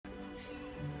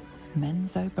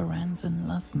Menzoberranzan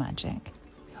love magic,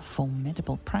 a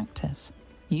formidable practice,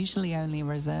 usually only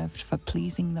reserved for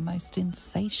pleasing the most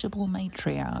insatiable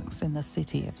matriarchs in the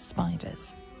city of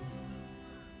spiders.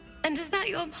 And is that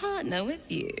your partner with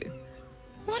you?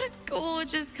 What a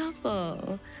gorgeous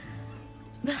couple.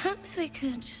 Perhaps we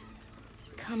could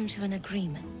come to an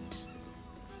agreement.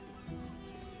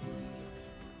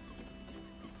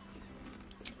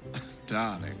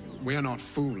 Darling, we're not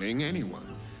fooling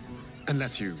anyone.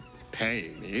 Unless you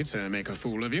pay me to make a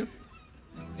fool of you.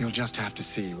 You'll just have to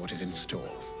see what is in store.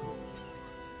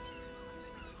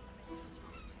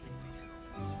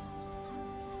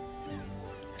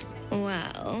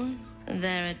 Well,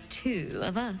 there are two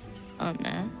of us, aren't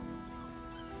there?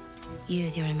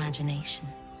 Use your imagination.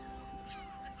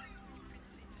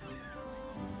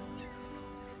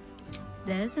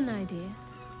 There's an idea.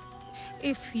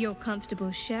 If you're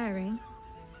comfortable sharing,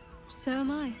 so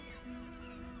am I.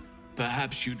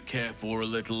 Perhaps you'd care for a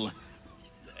little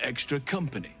extra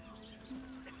company.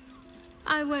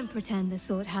 I won't pretend the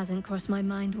thought hasn't crossed my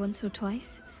mind once or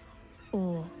twice.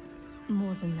 Or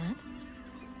more than that.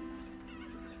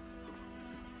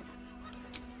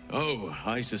 Oh,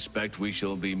 I suspect we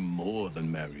shall be more than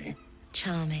merry.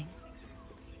 Charming.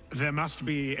 There must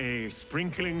be a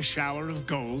sprinkling shower of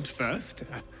gold first.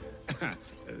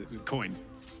 Coin.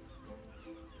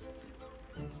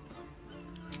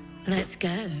 Let's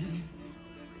go.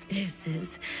 This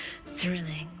is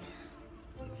thrilling.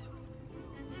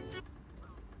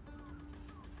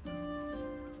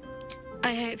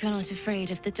 I hope you're not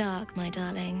afraid of the dark, my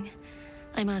darling.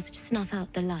 I must snuff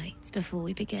out the lights before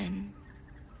we begin.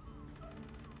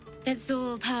 It's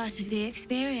all part of the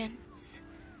experience.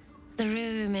 The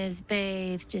room is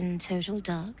bathed in total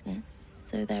darkness,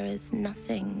 so there is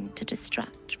nothing to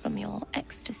distract from your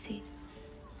ecstasy.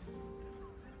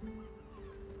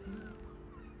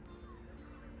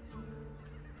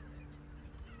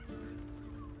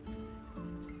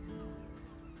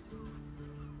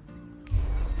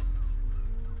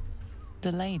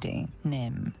 The lady,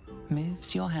 Nim,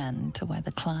 moves your hand to where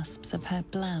the clasps of her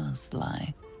blouse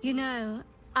lie. You know,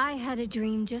 I had a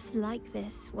dream just like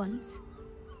this once.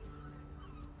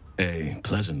 A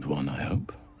pleasant one, I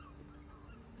hope.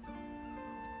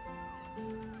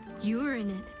 You were in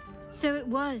it, so it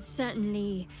was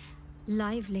certainly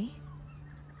lively.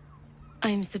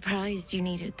 I'm surprised you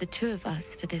needed the two of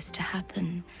us for this to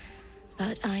happen,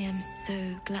 but I am so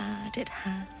glad it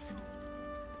has.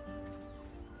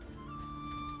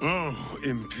 Oh,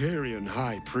 Empyrean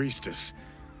High Priestess.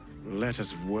 Let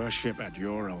us worship at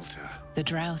your altar. The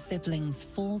Drow siblings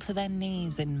fall to their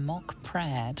knees in mock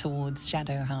prayer towards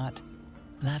Shadowheart,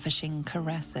 lavishing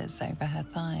caresses over her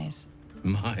thighs.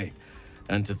 My,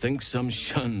 and to think some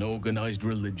shun organized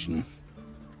religion.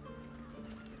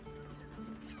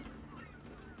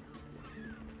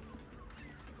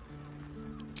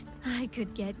 I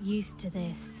could get used to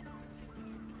this.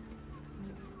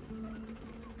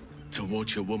 To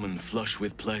watch a woman flush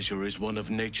with pleasure is one of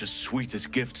nature's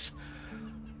sweetest gifts.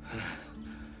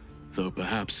 Though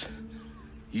perhaps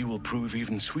you will prove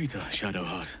even sweeter,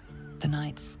 Shadowheart. The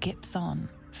night skips on,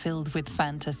 filled with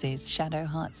fantasies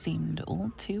Shadowheart seemed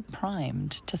all too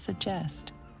primed to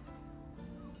suggest.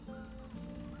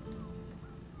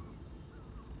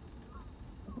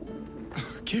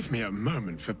 Give me a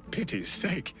moment, for pity's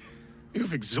sake.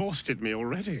 You've exhausted me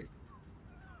already.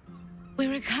 We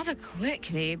recover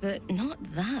quickly, but not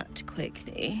that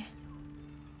quickly.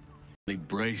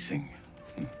 Bracing.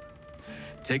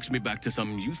 Takes me back to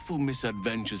some youthful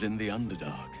misadventures in the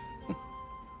Underdark.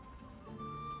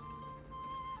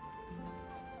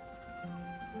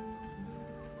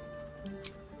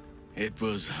 It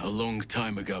was a long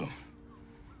time ago.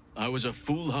 I was a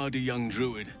foolhardy young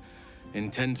druid,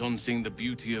 intent on seeing the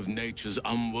beauty of nature's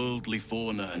unworldly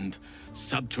fauna and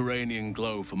subterranean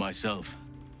glow for myself.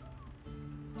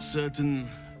 Certain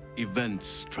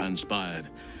events transpired,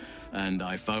 and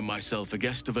I found myself a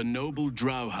guest of a noble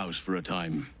drow house for a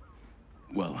time.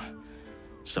 Well,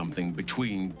 something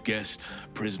between guest,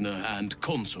 prisoner, and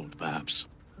consort, perhaps.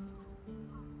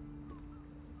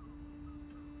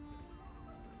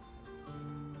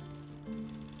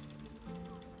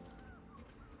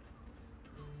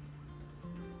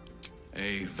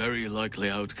 A very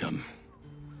likely outcome.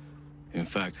 In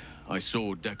fact, I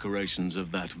saw decorations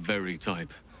of that very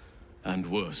type, and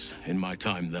worse, in my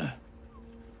time there.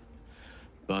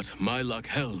 But my luck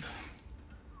held.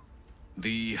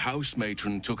 The house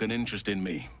matron took an interest in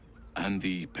me, and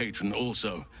the patron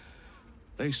also.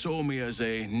 They saw me as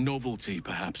a novelty,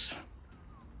 perhaps.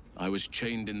 I was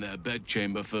chained in their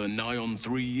bedchamber for nigh on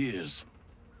 3 years.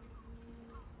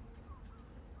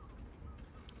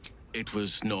 It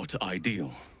was not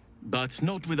ideal, but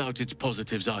not without its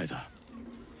positives either.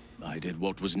 I did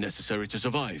what was necessary to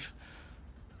survive,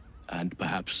 and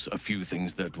perhaps a few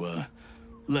things that were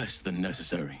less than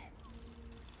necessary.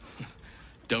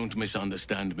 Don't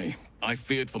misunderstand me. I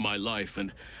feared for my life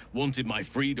and wanted my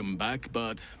freedom back,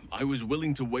 but I was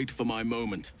willing to wait for my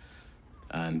moment.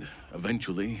 And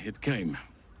eventually it came.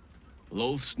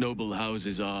 Lolth's noble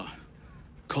houses are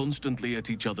constantly at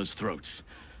each other's throats,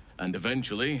 and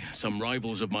eventually some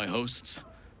rivals of my hosts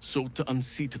sought to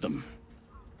unseat them.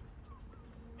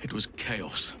 It was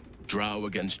chaos. Drow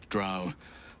against drow,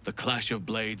 the clash of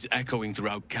blades echoing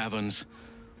throughout caverns,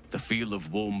 the feel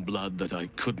of warm blood that I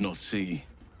could not see.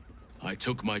 I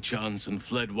took my chance and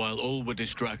fled while all were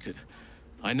distracted.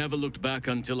 I never looked back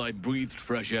until I breathed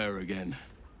fresh air again.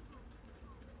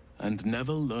 And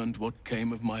never learned what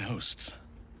came of my hosts.